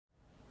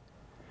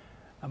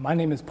My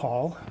name is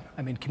Paul.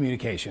 I'm in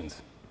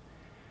communications.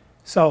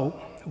 So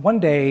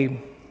one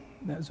day,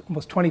 that was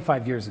almost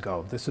 25 years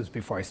ago, this was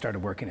before I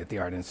started working at the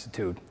Art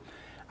Institute,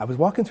 I was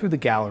walking through the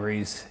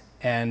galleries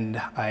and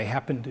I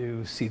happened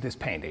to see this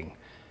painting.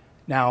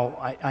 Now,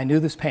 I knew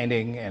this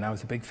painting and I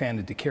was a big fan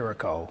of De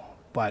Chirico,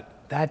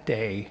 but that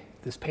day,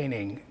 this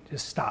painting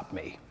just stopped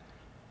me.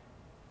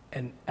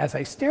 And as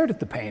I stared at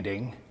the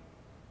painting,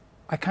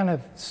 I kind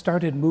of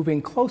started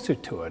moving closer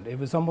to it. It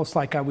was almost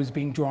like I was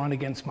being drawn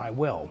against my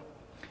will.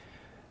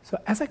 So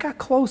as I got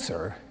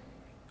closer,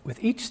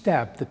 with each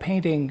step, the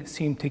painting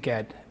seemed to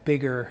get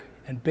bigger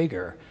and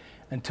bigger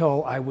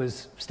until I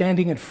was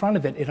standing in front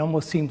of it. It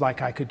almost seemed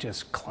like I could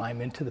just climb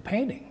into the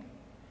painting.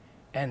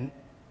 And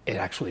it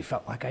actually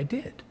felt like I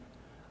did.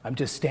 I'm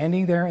just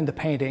standing there in the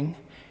painting,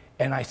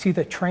 and I see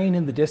the train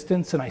in the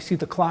distance, and I see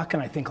the clock,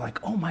 and I think like,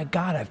 oh my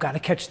God, I've got to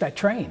catch that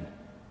train.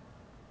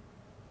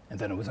 And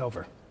then it was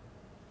over.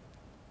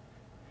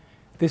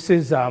 This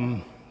is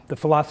The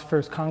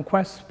Philosopher's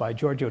Conquest by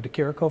Giorgio de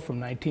Chirico from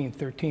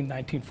 1913,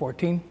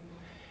 1914.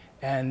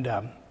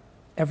 And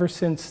ever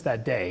since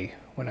that day,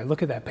 when I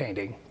look at that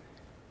painting,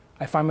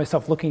 I find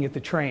myself looking at the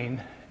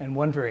train and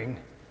wondering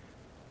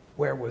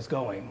where it was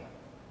going,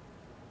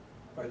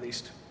 or at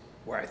least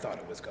where I thought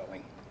it was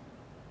going.